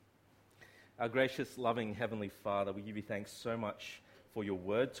Our gracious, loving Heavenly Father, we give you thanks so much for your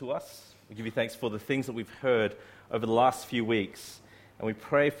word to us. We give you thanks for the things that we've heard over the last few weeks. And we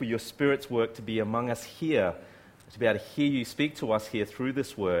pray for your Spirit's work to be among us here, to be able to hear you speak to us here through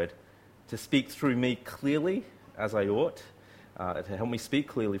this word, to speak through me clearly as I ought, to help me speak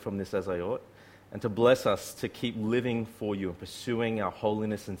clearly from this as I ought, and to bless us to keep living for you and pursuing our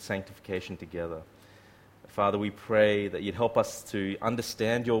holiness and sanctification together. Father, we pray that you'd help us to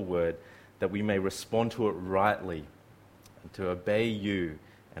understand your word, that we may respond to it rightly and to obey you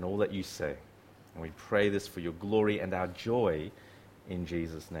and all that you say. And we pray this for your glory and our joy in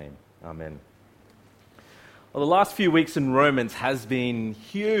Jesus' name. Amen. Well, the last few weeks in Romans has been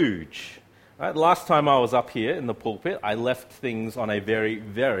huge. Right? Last time I was up here in the pulpit, I left things on a very,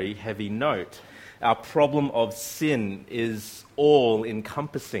 very heavy note. Our problem of sin is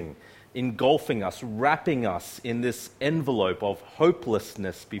all-encompassing, engulfing us, wrapping us in this envelope of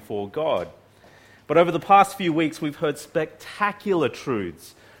hopelessness before God. But over the past few weeks, we've heard spectacular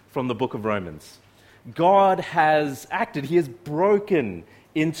truths from the book of Romans. God has acted. He has broken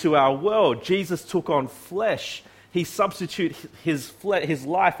into our world. Jesus took on flesh. He substituted his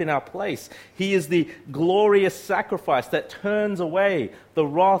life in our place. He is the glorious sacrifice that turns away the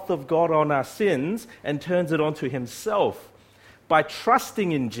wrath of God on our sins and turns it onto himself. By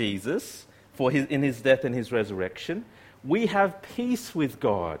trusting in Jesus in his death and his resurrection, we have peace with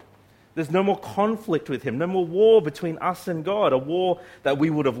God. There's no more conflict with him, no more war between us and God, a war that we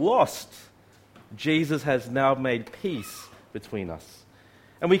would have lost. Jesus has now made peace between us.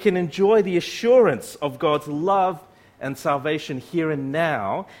 And we can enjoy the assurance of God's love and salvation here and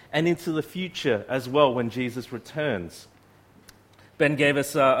now and into the future as well when Jesus returns. Ben gave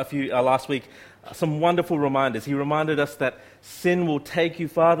us last week some wonderful reminders. He reminded us that sin will take you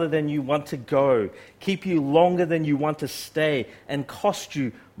farther than you want to go, keep you longer than you want to stay, and cost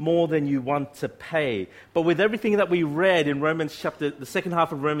you more than you want to pay. But with everything that we read in the second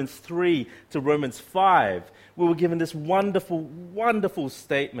half of Romans 3 to Romans 5, we were given this wonderful, wonderful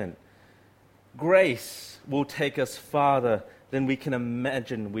statement. Grace will take us farther than we can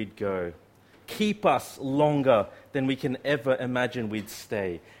imagine we'd go, keep us longer than we can ever imagine we'd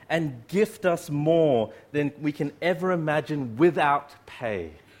stay, and gift us more than we can ever imagine without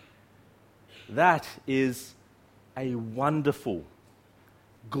pay. That is a wonderful,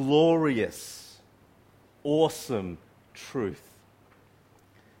 glorious, awesome truth.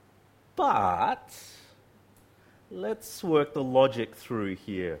 But let's work the logic through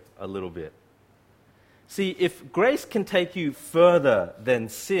here a little bit. See, if grace can take you further than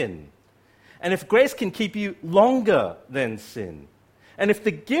sin, and if grace can keep you longer than sin, and if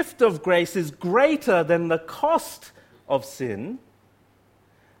the gift of grace is greater than the cost of sin,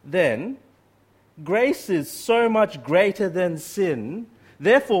 then grace is so much greater than sin.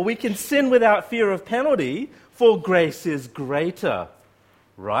 Therefore, we can sin without fear of penalty, for grace is greater.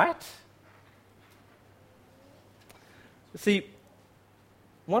 Right? See,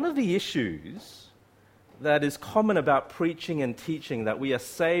 one of the issues that is common about preaching and teaching, that we are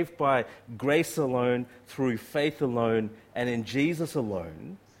saved by grace alone, through faith alone, and in Jesus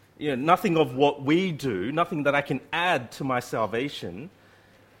alone. Nothing of what we do, nothing that I can add to my salvation,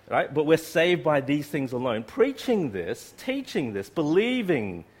 right? But we're saved by these things alone. Preaching this, teaching this,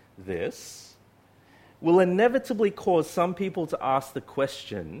 believing this will inevitably cause some people to ask the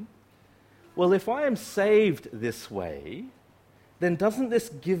question, well, if I am saved this way, then doesn't this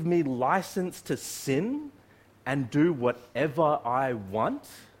give me license to sin and do whatever I want?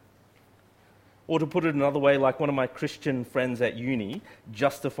 Or to put it another way, like one of my Christian friends at uni,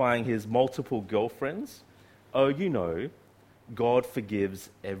 justifying his multiple girlfriends, God forgives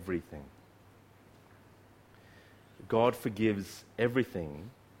everything. God forgives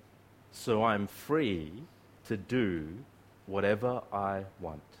everything, so I'm free to do whatever I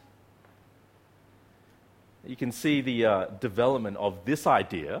want. You can see the development of this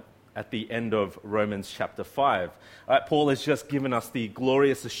idea at the end of Romans chapter 5. Paul has just given us the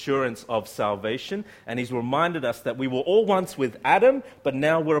glorious assurance of salvation, and he's reminded us that we were all once with Adam, but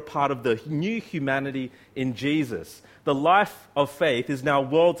now we're a part of the new humanity in Jesus. The life of faith is now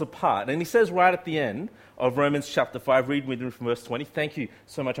worlds apart. And he says right at the end of Romans chapter 5, read with me from verse 20. Thank you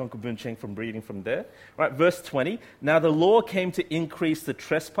so much, Uncle Boon Cheng, for reading from there. Right, verse 20. Now the law came to increase the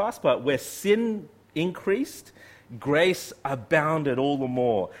trespass, but where sin increased, grace abounded all the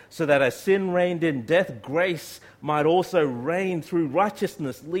more, so that as sin reigned in death, grace might also reign through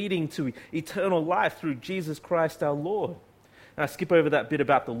righteousness, leading to eternal life through Jesus Christ our Lord. Now, I skip over that bit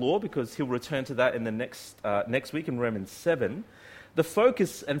about the law because he'll return to that in the next week in Romans 7.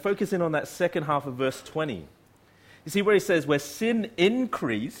 Focus in on that second half of verse 20. You see where he says, where sin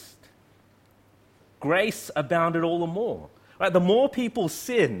increased, grace abounded all the more. Right? The more people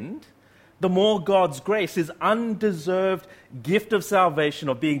sinned, the more God's grace, his undeserved gift of salvation,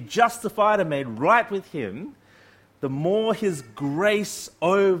 of being justified and made right with him, the more his grace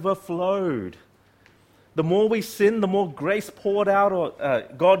overflowed. The more we sinned, the more grace poured out, or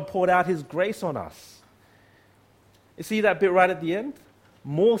God poured out his grace on us. You see that bit right at the end?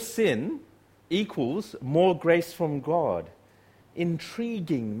 More sin equals more grace from God.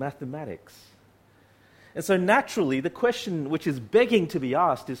 Intriguing mathematics. And so naturally, the question which is begging to be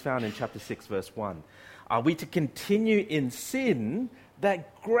asked is found in chapter 6, verse 1. Are we to continue in sin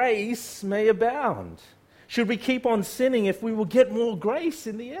that grace may abound? Should we keep on sinning if we will get more grace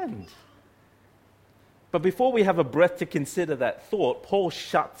in the end? But before we have a breath to consider that thought, Paul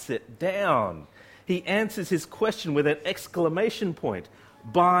shuts it down. He answers his question with an exclamation point.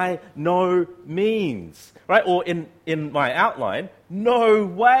 By no means. Right? Or in my outline, no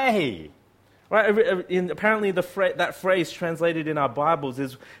way. Right? Apparently that phrase translated in our Bibles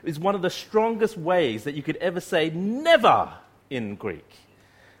is one of the strongest ways that you could ever say never in Greek.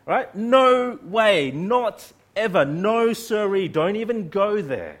 Right? No way, not ever, no siree, don't even go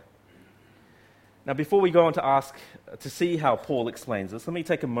there. Now, before we go on to see how Paul explains this, let me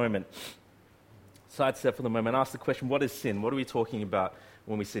take a moment, sidestep for the moment, ask the question, what is sin? What are we talking about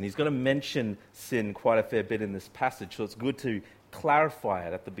when we sin? He's going to mention sin quite a fair bit in this passage, so it's good to clarify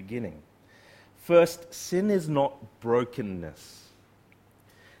it at the beginning. First, sin is not brokenness.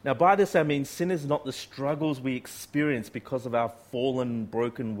 Now, by this I mean sin is not the struggles we experience because of our fallen,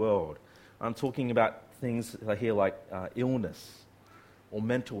 broken world. I'm talking about things here like illness or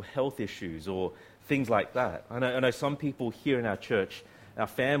mental health issues or things like that. I know some people here in our church, my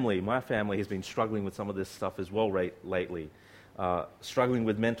family has been struggling with some of this stuff as well lately. Struggling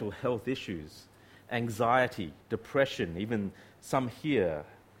with mental health issues, anxiety, depression, even some here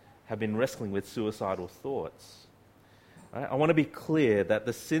have been wrestling with suicidal thoughts. Right? I want to be clear that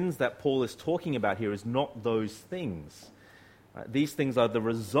the sins that Paul is talking about here is not those things. Right? These things are the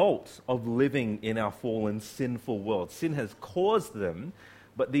result of living in our fallen, sinful world. Sin has caused them,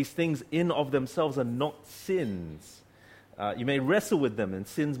 but these things in of themselves are not sins. You may wrestle with them, and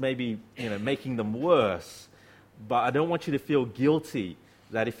sins may be making them worse, but I don't want you to feel guilty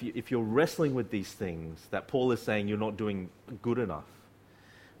that if you're wrestling with these things, that Paul is saying you're not doing good enough.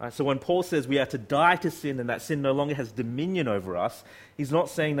 Right, so when Paul says we are to die to sin and that sin no longer has dominion over us, he's not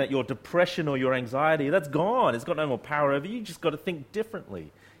saying that your depression or your anxiety, that's gone. It's got no more power over you. You just got to think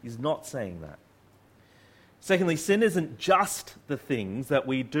differently. He's not saying that. Secondly, sin isn't just the things that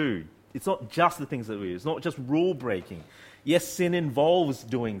we do. It's not just the things that we do. It's not just rule breaking. Yes, sin involves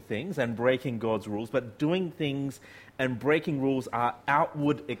doing things and breaking God's rules, but doing things and breaking rules are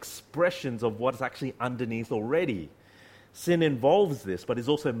outward expressions of what's actually underneath already. Sin involves this, but is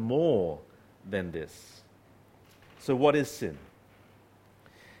also more than this. So what is sin?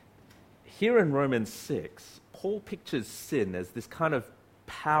 Here in Romans 6, Paul pictures sin as this kind of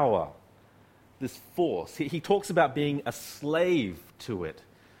power, this force. He talks about being a slave to it.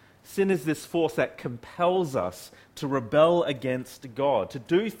 Sin is this force that compels us to rebel against God, to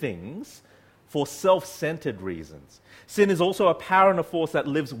do things for self-centered reasons. Sin is also a power and a force that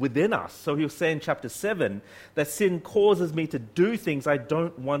lives within us. So he'll say in chapter 7 that sin causes me to do things I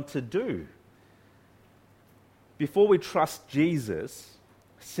don't want to do. Before we trust Jesus,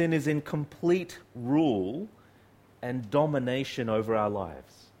 sin is in complete rule and domination over our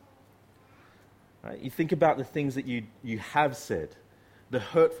lives. Right? You think about the things that you have said, the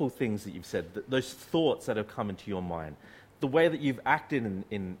hurtful things that you've said, those thoughts that have come into your mind, the way that you've acted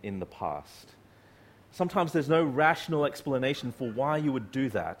in the past. Sometimes there's no rational explanation for why you would do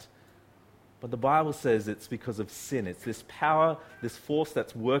that. But the Bible says it's because of sin. It's this power, this force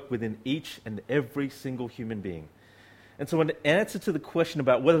that's worked within each and every single human being. And so in answer to the question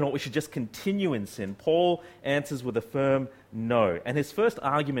about whether or not we should just continue in sin, Paul answers with a firm no. And his first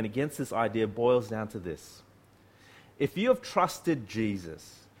argument against this idea boils down to this. If you have trusted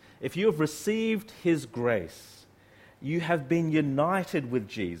Jesus, if you have received his grace, you have been united with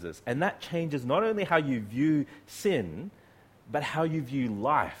Jesus, and that changes not only how you view sin, but how you view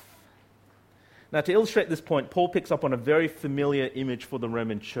life. Now, to illustrate this point, Paul picks up on a very familiar image for the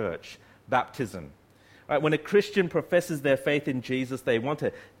Roman church, baptism. Right, when a Christian professes their faith in Jesus, they want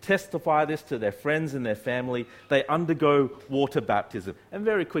to testify this to their friends and their family. They undergo water baptism. And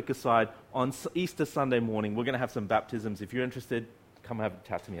very quick aside, on Easter Sunday morning, we're going to have some baptisms. If you're interested, come have a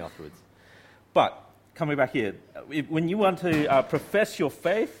chat to me afterwards. But coming back here, when you want to profess your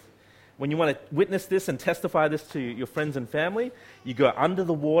faith, when you want to witness this and testify this to your friends and family, you go under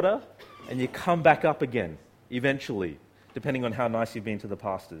the water and you come back up again, eventually, depending on how nice you've been to the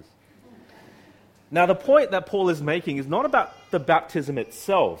pastors. Now, the point that Paul is making is not about the baptism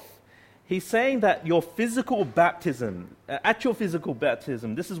itself. He's saying that your physical baptism, at your physical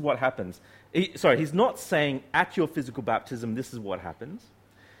baptism, this is what happens. He's not saying at your physical baptism, this is what happens.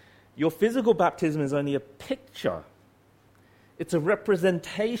 Your physical baptism is only a picture. It's a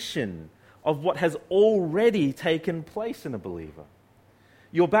representation of what has already taken place in a believer.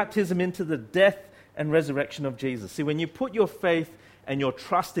 Your baptism into the death and resurrection of Jesus. See, when you put your faith and your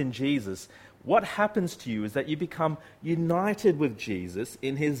trust in Jesus, what happens to you is that you become united with Jesus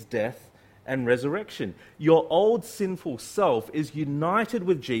in his death and resurrection. Your old sinful self is united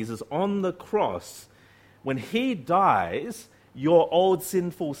with Jesus on the cross. When he dies, your old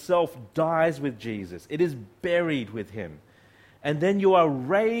sinful self dies with Jesus. It is buried with him. And then you are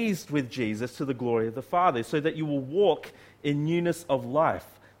raised with Jesus to the glory of the Father, so that you will walk in newness of life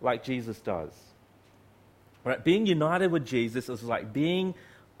like Jesus does. Right? Being united with Jesus is like being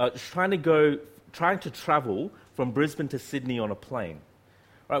trying to travel from Brisbane to Sydney on a plane.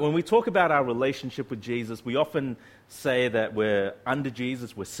 Right? When we talk about our relationship with Jesus, we often say that we're under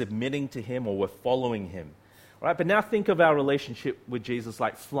Jesus, we're submitting to him, or we're following him. Right? But now think of our relationship with Jesus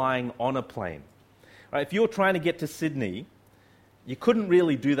like flying on a plane. Right? If you're trying to get to Sydney, you couldn't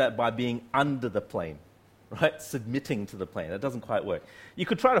really do that by being under the plane, right? Submitting to the plane. That doesn't quite work. You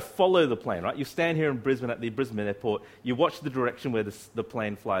could try to follow the plane, right? You stand here in Brisbane at the Brisbane airport, you watch the direction where the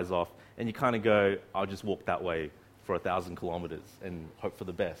plane flies off, and you kind of go, I'll just walk that way for 1,000 kilometers and hope for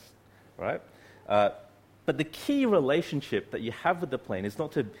the best, right? But the key relationship that you have with the plane is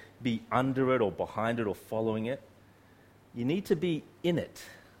not to be under it or behind it or following it. You need to be in it.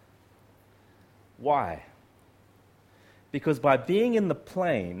 Why? Because by being in the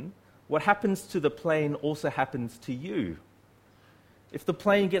plane, what happens to the plane also happens to you. If the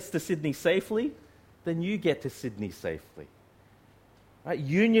plane gets to Sydney safely, then you get to Sydney safely. Right?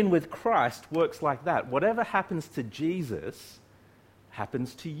 Union with Christ works like that. Whatever happens to Jesus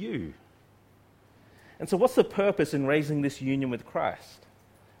happens to you. And so what's the purpose in raising this union with Christ?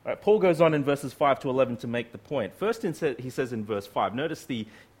 Right, Paul goes on in verses 5 to 11 to make the point. First, he says in verse 5, notice the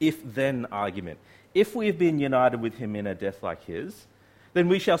if-then argument. If we have been united with him in a death like his, then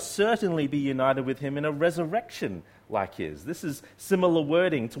we shall certainly be united with him in a resurrection like his. This is similar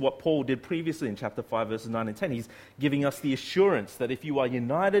wording to what Paul did previously in chapter 5, verses 9 and 10. He's giving us the assurance that if you are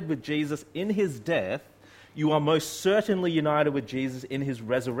united with Jesus in his death, you are most certainly united with Jesus in his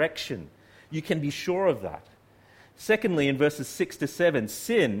resurrection. You can be sure of that. Secondly, in verses 6 to 7,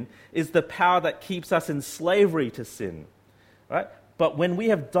 sin is the power that keeps us in slavery to sin. Right? But when we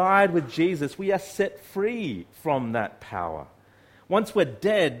have died with Jesus, we are set free from that power. Once we're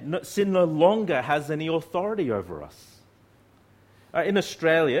dead, sin no longer has any authority over us. In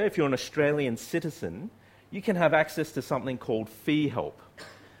Australia, if you're an Australian citizen, you can have access to something called fee help.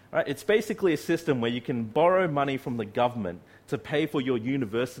 Right? It's basically a system where you can borrow money from the government to pay for your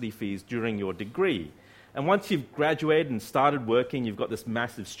university fees during your degree. And once you've graduated and started working, you've got this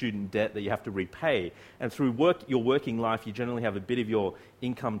massive student debt that you have to repay. And through your working life, you generally have a bit of your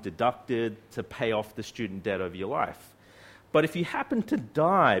income deducted to pay off the student debt over your life. But if you happen to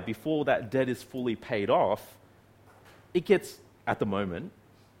die before that debt is fully paid off, it gets, at the moment,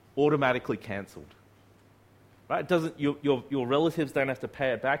 automatically cancelled. Right? Your relatives don't have to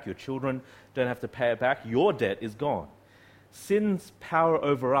pay it back. Your children don't have to pay it back. Your debt is gone. Sin's power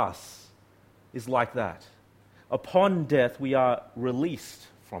over us is like that. Upon death, we are released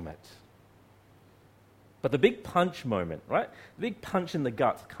from it. But the big punch moment, right? The big punch in the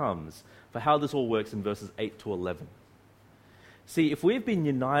gut comes for how this all works in verses 8 to 11. See, if we've been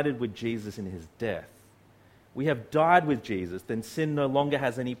united with Jesus in his death, we have died with Jesus, then sin no longer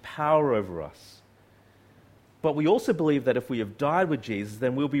has any power over us. But we also believe that if we have died with Jesus,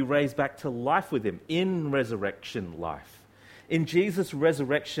 then we'll be raised back to life with him in resurrection life. In Jesus'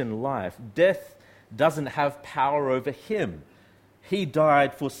 resurrection life, death doesn't have power over him. He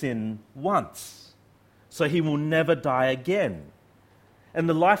died for sin once, so he will never die again. And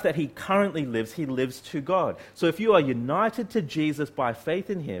the life that he currently lives, he lives to God. So if you are united to Jesus by faith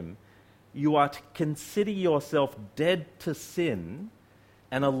in him, you are to consider yourself dead to sin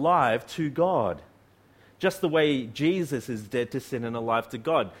and alive to God. Just the way Jesus is dead to sin and alive to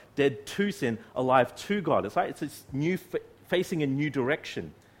God. Dead to sin, alive to God. It's like it's facing a new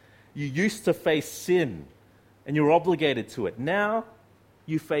direction. You used to face sin and you're obligated to it. Now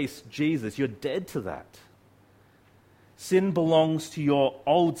you face Jesus. You're dead to that. Sin belongs to your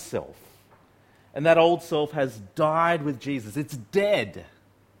old self. And that old self has died with Jesus. It's dead.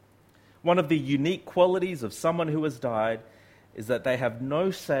 One of the unique qualities of someone who has died is that they have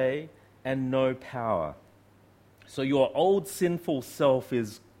no say and no power. So your old sinful self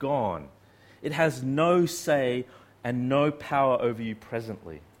is gone. It has no say and no power over you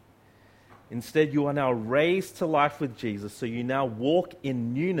presently. Instead, you are now raised to life with Jesus, so you now walk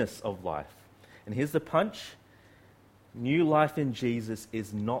in newness of life. And here's the punch. New life in Jesus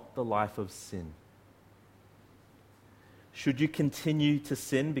is not the life of sin. Should you continue to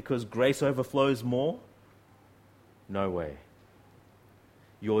sin because grace overflows more? No way.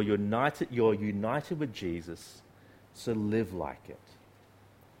 You're united with Jesus, so live like it.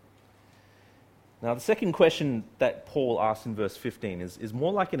 Now, the second question that Paul asks in verse 15 is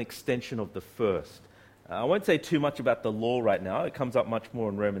more like an extension of the first. I won't say too much about the law right now. It comes up much more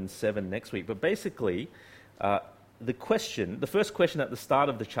in Romans 7 next week. But basically, the first question at the start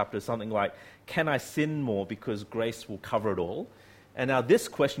of the chapter is something like, can I sin more because grace will cover it all? And now this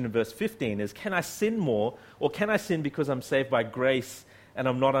question in verse 15 is, can I sin more, or can I sin because I'm saved by grace and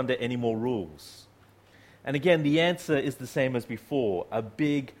I'm not under any more rules? And again, the answer is the same as before, a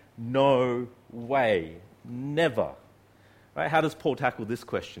big no way, never. Right? How does Paul tackle this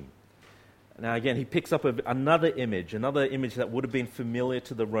question? Now again, he picks up another image that would have been familiar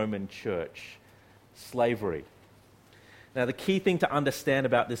to the Roman church, slavery. Now the key thing to understand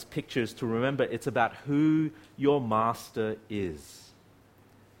about this picture is to remember it's about who your master is.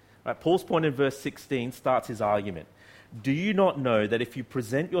 Right, Paul's point in verse 16 starts his argument. Do you not know that if you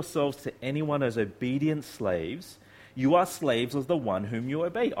present yourselves to anyone as obedient slaves, you are slaves of the one whom you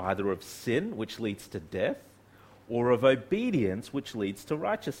obey, either of sin, which leads to death, or of obedience, which leads to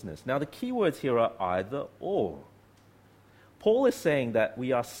righteousness. Now, the key words here are either or. Paul is saying that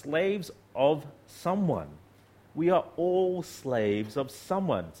we are slaves of someone. We are all slaves of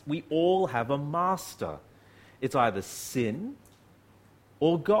someone. We all have a master. It's either sin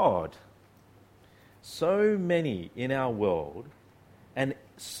or God. So many in our world, and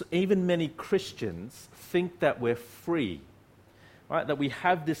even many Christians, think that we're free, right? That we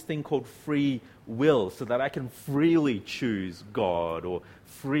have this thing called free will, so that I can freely choose God or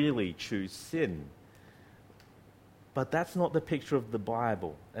freely choose sin. But that's not the picture of the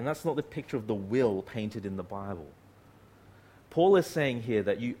Bible, and that's not the picture of the will painted in the Bible. Paul is saying here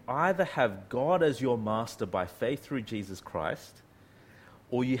that you either have God as your master by faith through Jesus Christ,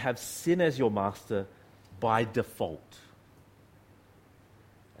 or you have sin as your master by default.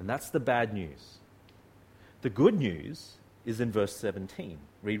 And that's the bad news. The good news is in verse 17.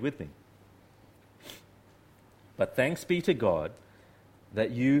 Read with me. But thanks be to God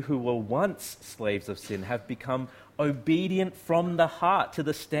that you who were once slaves of sin have become obedient from the heart to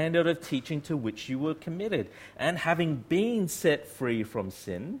the standard of teaching to which you were committed, and having been set free from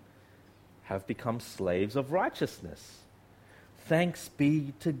sin, have become slaves of righteousness. Thanks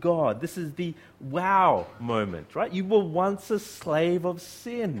be to God. This is the wow moment, right? You were once a slave of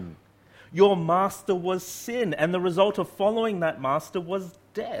sin. Your master was sin, and the result of following that master was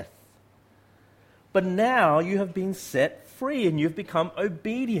death. But now you have been set free and you've become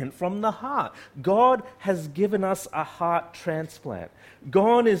obedient from the heart. God has given us a heart transplant.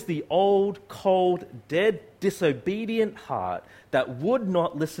 Gone is the old, cold, dead, disobedient heart that would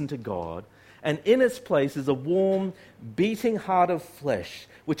not listen to God, and in its place is a warm, beating heart of flesh,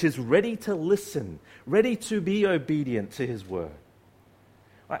 which is ready to listen, ready to be obedient to His word.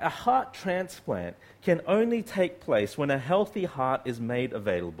 A heart transplant can only take place when a healthy heart is made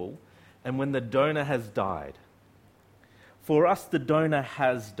available and when the donor has died. For us, the donor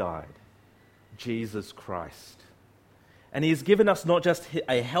has died, Jesus Christ. And He has given us not just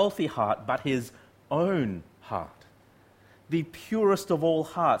a healthy heart, but His own heart, the purest of all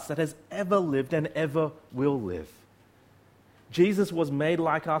hearts that has ever lived and ever will live. Jesus was made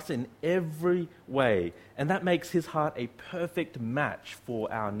like us in every way, and that makes His heart a perfect match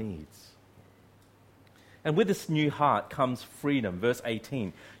for our needs. And with this new heart comes freedom. Verse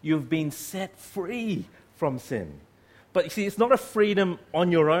 18, you have been set free from sin. But you see, it's not a freedom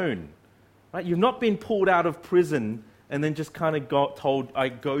on your own. Right? You've not been pulled out of prison and then just kind of got told,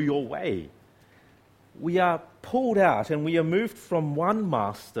 go your way. We are pulled out and we are moved from one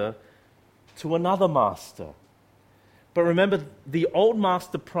master to another master. But remember, the old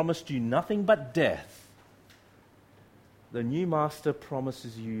master promised you nothing but death. The new master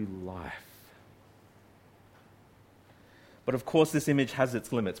promises you life. But of course, this image has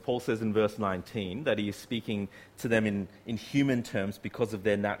its limits. Paul says in verse 19 that he is speaking to them in human terms because of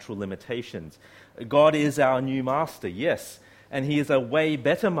their natural limitations. God is our new master, yes, and He is a way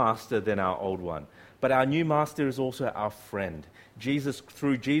better master than our old one. But our new master is also our friend.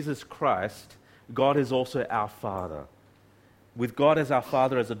 Through Jesus Christ, God is also our Father. With God as our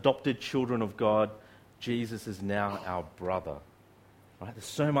Father, as adopted children of God, Jesus is now our brother. Right? There's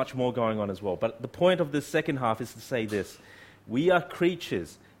so much more going on as well. But the point of this second half is to say this. We are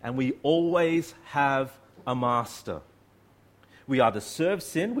creatures and we always have a master. We either serve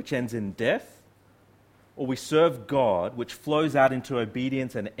sin, which ends in death, or we serve God, which flows out into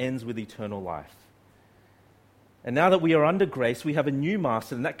obedience and ends with eternal life. And now that we are under grace, we have a new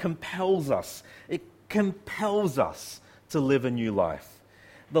master, and that compels us. It compels us to live a new life.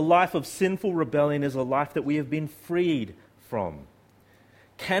 The life of sinful rebellion is a life that we have been freed from.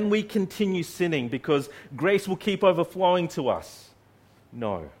 Can we continue sinning because grace will keep overflowing to us?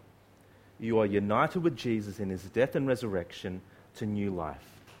 No. You are united with Jesus in his death and resurrection to new life.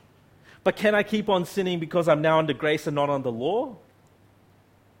 But can I keep on sinning because I'm now under grace and not under law?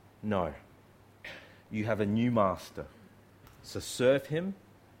 No. You have a new master. So serve him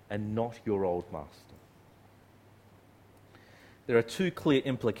and not your old master. There are two clear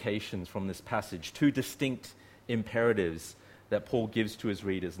implications from this passage, two distinct imperatives that Paul gives to his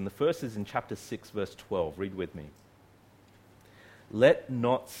readers. And the first is in chapter 6, verse 12. Read with me. Let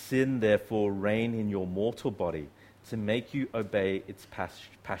not sin, therefore, reign in your mortal body to make you obey its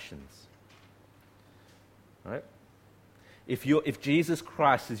passions. Right? If Jesus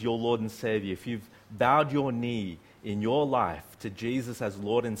Christ is your Lord and Savior, if you've bowed your knee in your life to Jesus as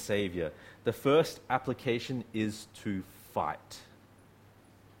Lord and Savior, the first application is to fight.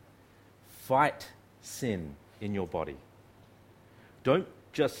 Fight sin in your body. Don't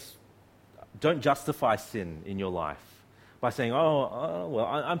justify sin in your life by saying,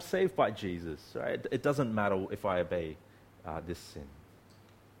 well, I'm saved by Jesus. Right? It doesn't matter if I obey this sin.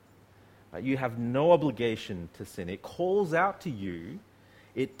 You have no obligation to sin. It calls out to you,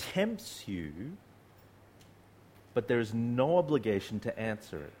 it tempts you, but there is no obligation to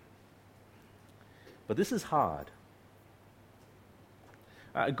answer it. But this is hard.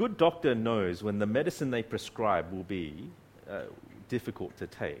 A good doctor knows when the medicine they prescribe will be difficult to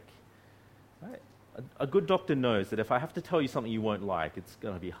take. Right? A good doctor knows that if I have to tell you something you won't like, it's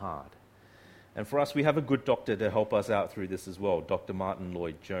going to be hard. And for us, we have a good doctor to help us out through this as well, Dr. Martin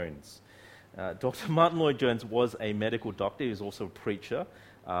Lloyd-Jones. Dr. Martin Lloyd-Jones was a medical doctor. He was also a preacher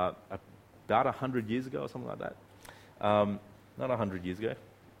about 100 years ago or something like that. Not 100 years ago.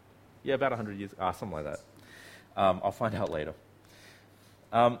 Yeah, about 100 years ago. Something like that. I'll find out later.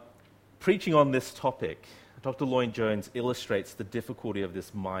 Preaching on this topic, Dr. Lloyd-Jones illustrates the difficulty of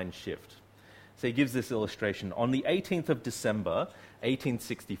this mind shift. So he gives this illustration. On the 18th of December,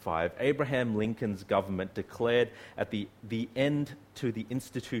 1865, Abraham Lincoln's government declared at the end to the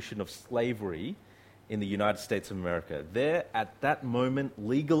institution of slavery in the United States of America. There, at that moment,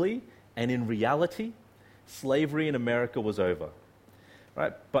 legally and in reality, slavery in America was over.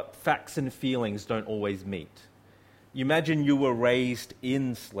 Right? But facts and feelings don't always meet. You imagine you were raised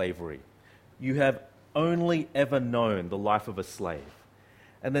in slavery. You have only ever known the life of a slave.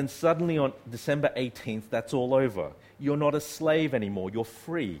 And then suddenly on December 18th, that's all over. You're not a slave anymore, you're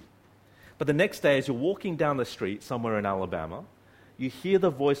free. But the next day, as you're walking down the street somewhere in Alabama, you hear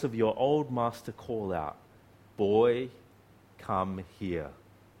the voice of your old master call out, "Boy, come here."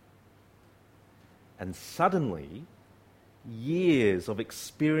 And suddenly, years of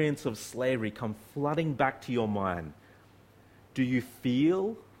experience of slavery come flooding back to your mind. Do you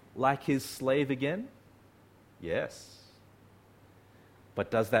feel like his slave again? Yes. But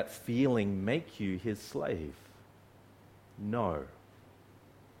does that feeling make you his slave? No.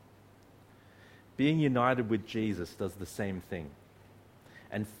 Being united with Jesus does the same thing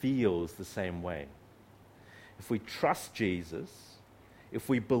and feels the same way. If we trust Jesus, if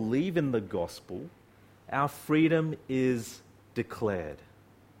we believe in the gospel, our freedom is declared.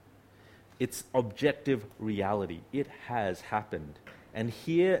 It's objective reality. It has happened. And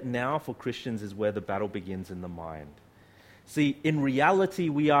here now for Christians is where the battle begins in the mind. See, in reality,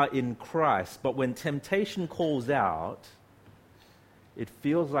 we are in Christ, but when temptation calls out, it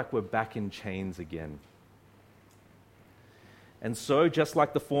feels like we're back in chains again. And so, just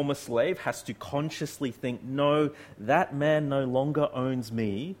like the former slave has to consciously think, no, that man no longer owns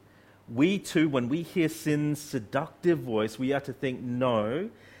me, we too, when we hear sin's seductive voice, we are to think, no,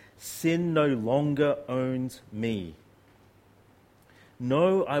 sin no longer owns me.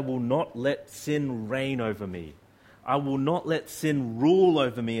 No, I will not let sin reign over me. I will not let sin rule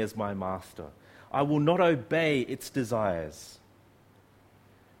over me as my master. I will not obey its desires.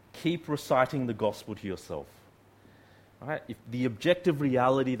 Keep reciting the gospel to yourself. Right? If the objective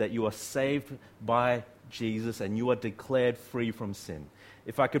reality that you are saved by Jesus and you are declared free from sin.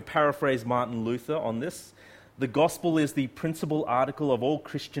 If I could paraphrase Martin Luther on this, the gospel is the principal article of all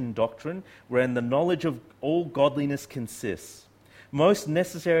Christian doctrine, wherein the knowledge of all godliness consists. Most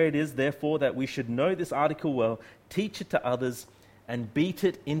necessary it is, therefore, that we should know this article well, teach it to others, and beat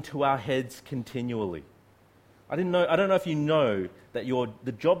it into our heads continually. I don't know if you know that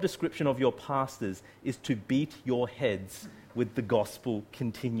the job description of your pastors is to beat your heads with the gospel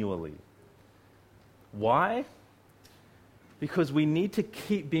continually. Why? Because we need to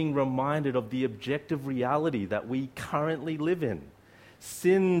keep being reminded of the objective reality that we currently live in.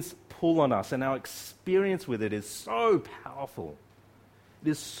 Sin's pull on us, and our experience with it is so powerful. It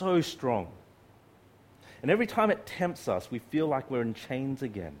is so strong. And every time it tempts us, we feel like we're in chains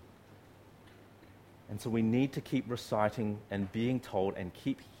again. And so we need to keep reciting and being told and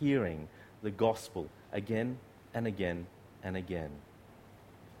keep hearing the gospel again and again and again.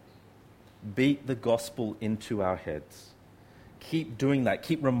 Beat the gospel into our heads. Keep doing that.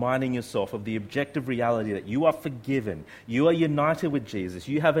 Keep reminding yourself of the objective reality that you are forgiven. You are united with Jesus.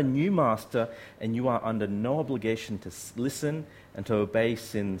 You have a new master, and you are under no obligation to listen and to obey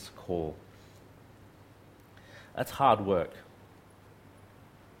sin's call. That's hard work.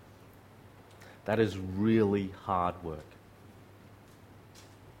 That is really hard work.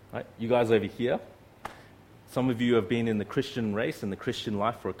 Right? You guys over here, some of you have been in the Christian race and the Christian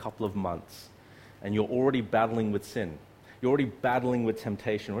life for a couple of months, and you're already battling with sin. You're already battling with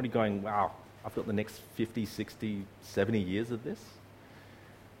temptation, already going, wow, I've got the next 50, 60, 70 years of this?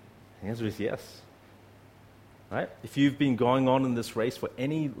 The answer is yes. Right? If you've been going on in this race for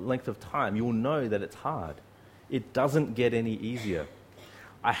any length of time, you will know that it's hard. It doesn't get any easier.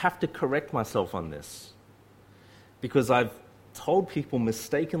 I have to correct myself on this because I've told people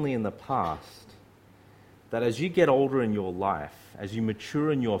mistakenly in the past that as you get older in your life, as you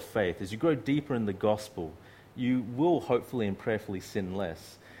mature in your faith, as you grow deeper in the gospel, you will hopefully and prayerfully sin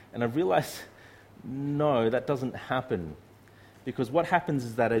less. And I've realized, no, that doesn't happen. Because what happens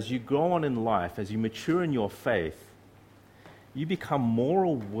is that as you go on in life, as you mature in your faith, you become more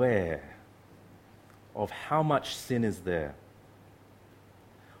aware of how much sin is there,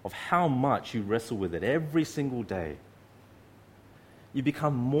 of how much you wrestle with it every single day. You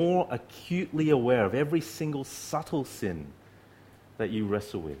become more acutely aware of every single subtle sin that you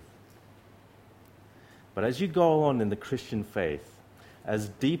wrestle with. But as you go on in the Christian faith, as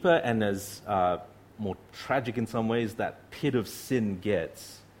deeper and as more tragic in some ways that pit of sin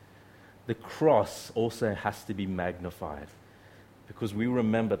gets, the cross also has to be magnified because we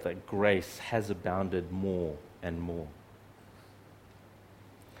remember that grace has abounded more and more.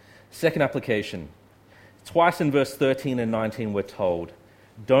 Second application. Twice in verse 13 and 19 we're told,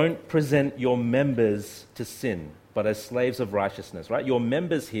 don't present your members to sin, but as slaves of righteousness. Right? Your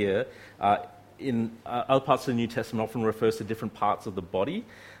members here in other parts of the New Testament often refers to different parts of the body.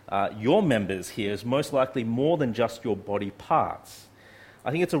 Your members here is most likely more than just your body parts.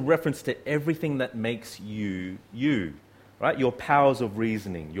 I think it's a reference to everything that makes you, you. Right? Your powers of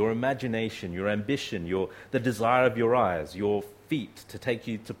reasoning, your imagination, your ambition, the desire of your eyes, your feet to take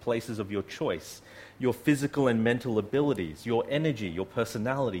you to places of your choice, your physical and mental abilities, your energy, your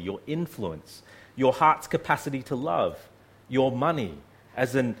personality, your influence, your heart's capacity to love, your money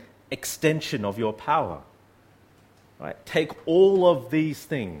as an extension of your power. Right? Take all of these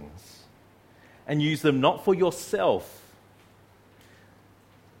things and use them not for yourself.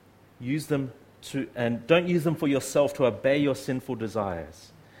 And don't use them for yourself to obey your sinful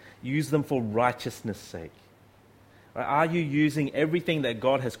desires. Use them for righteousness' sake. Right? Are you using everything that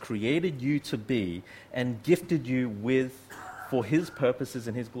God has created you to be and gifted you with for His purposes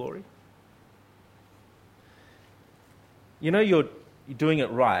and His glory? You know you're doing it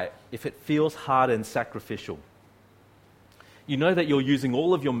right if it feels hard and sacrificial. You know that you're using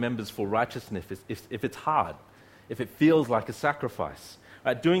all of your members for righteousness if it's hard, if it feels like a sacrifice.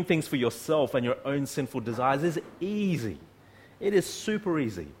 Right? Doing things for yourself and your own sinful desires is easy. It is super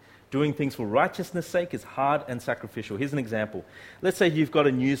easy. Doing things for righteousness' sake is hard and sacrificial. Here's an example. Let's say you've got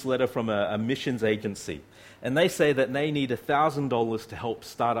a newsletter from a missions agency, and they say that they need $1,000 to help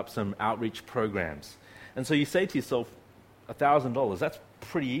start up some outreach programs. And so you say to yourself, $1,000, that's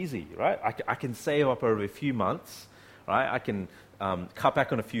pretty easy, right? I can save up over a few months, right? I can cut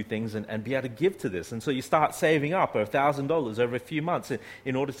back on a few things and be able to give to this. And so you start saving up $1,000 over a few months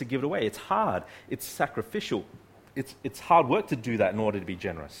in order to give it away. It's hard. It's sacrificial. It's hard work to do that in order to be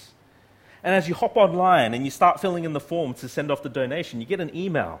generous. And as you hop online and you start filling in the form to send off the donation, you get an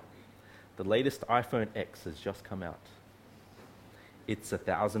email. The latest iPhone X has just come out. It's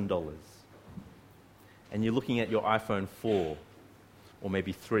 $1,000. And you're looking at your iPhone 4 or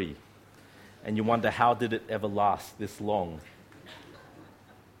maybe 3, and you wonder, how did it ever last this long?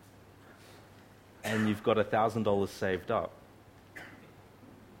 And you've got $1,000 saved up.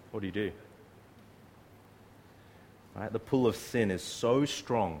 What do you do? Right? The pull of sin is so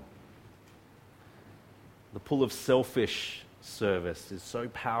strong. The pull of selfish service is so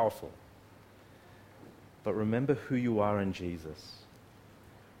powerful But remember who you are in Jesus.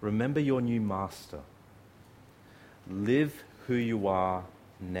 Remember your new master. Live who you are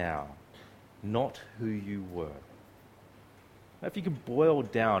now, not who you were. Now, if you could boil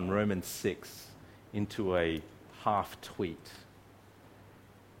down Romans 6 into a half tweet,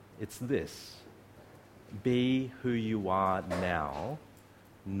 it's this: be who you are now,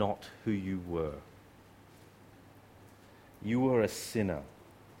 not who you were. You were a sinner,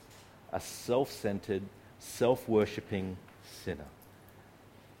 a self-centered, self-worshipping sinner.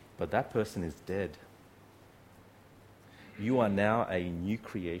 But that person is dead. You are now a new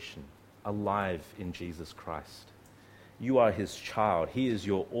creation, alive in Jesus Christ. You are his child. He is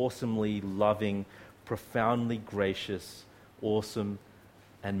your awesomely loving, profoundly gracious, awesome,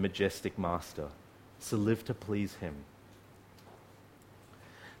 and majestic master. So live to please him.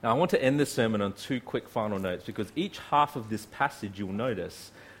 Now, I want to end this sermon on two quick final notes, because each half of this passage, you'll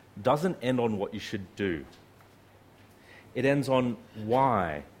notice, doesn't end on what you should do. It ends on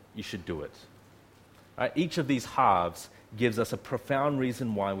why you should do it. Right? Each of these halves gives us a profound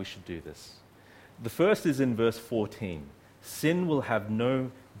reason why we should do this. The first is in verse 14. Sin will have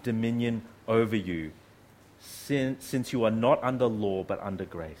no dominion over you, since you are not under law but under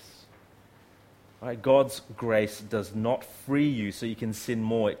grace. Right? God's grace does not free you so you can sin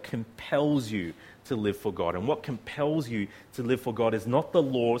more. It compels you to live for God. And what compels you to live for God is not the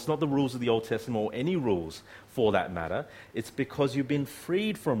law, it's not the rules of the Old Testament or any rules for that matter. It's because you've been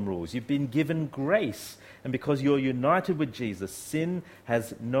freed from rules. You've been given grace. And because you're united with Jesus, sin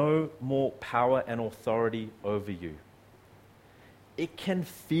has no more power and authority over you. It can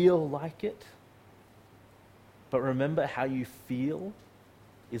feel like it, but remember, how you feel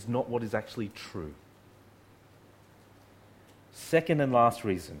is not what is actually true. Second and last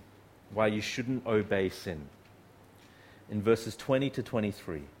reason why you shouldn't obey sin. In verses 20 to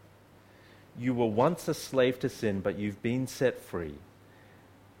 23, you were once a slave to sin, but you've been set free.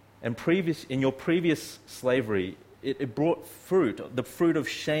 And in your previous slavery, it brought fruit, the fruit of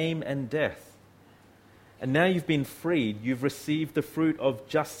shame and death. And now you've been freed, you've received the fruit of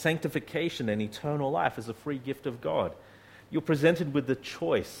just sanctification and eternal life as a free gift of God. You're presented with the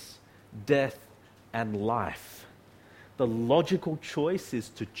choice, death and life. The logical choice is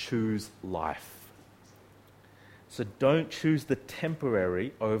to choose life. So don't choose the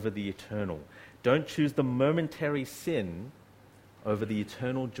temporary over the eternal. Don't choose the momentary sin over the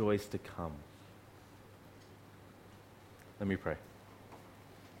eternal joys to come. Let me pray.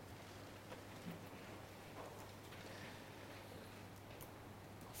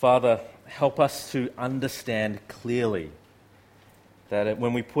 Father, help us to understand clearly that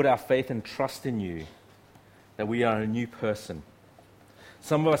when we put our faith and trust in you, that we are a new person.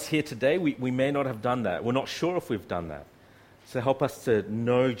 Some of us here today, we may not have done that. We're not sure if we've done that. So help us to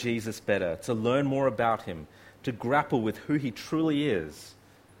know Jesus better, to learn more about him, to grapple with who he truly is,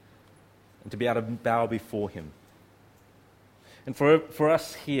 and to be able to bow before him. And for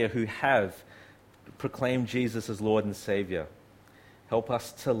us here who have proclaimed Jesus as Lord and Savior, help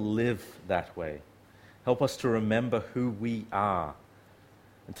us to live that way. Help us to remember who we are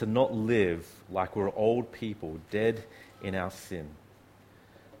and to not live like we're old people, dead in our sin,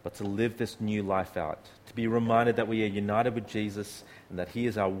 but to live this new life out, to be reminded that we are united with Jesus and that he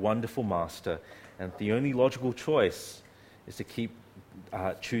is our wonderful master, and the only logical choice is to keep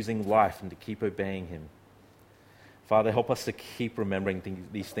choosing life and to keep obeying him. Father, help us to keep remembering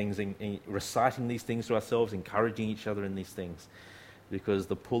these things, reciting these things to ourselves, encouraging each other in these things, because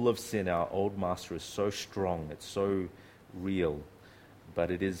the pull of sin, our old master, is so strong, it's so real, but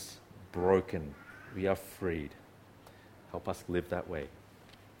it is broken. We are freed. Help us live that way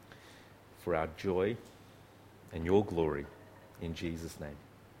for our joy and your glory. In Jesus' name,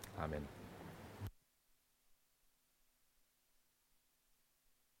 amen.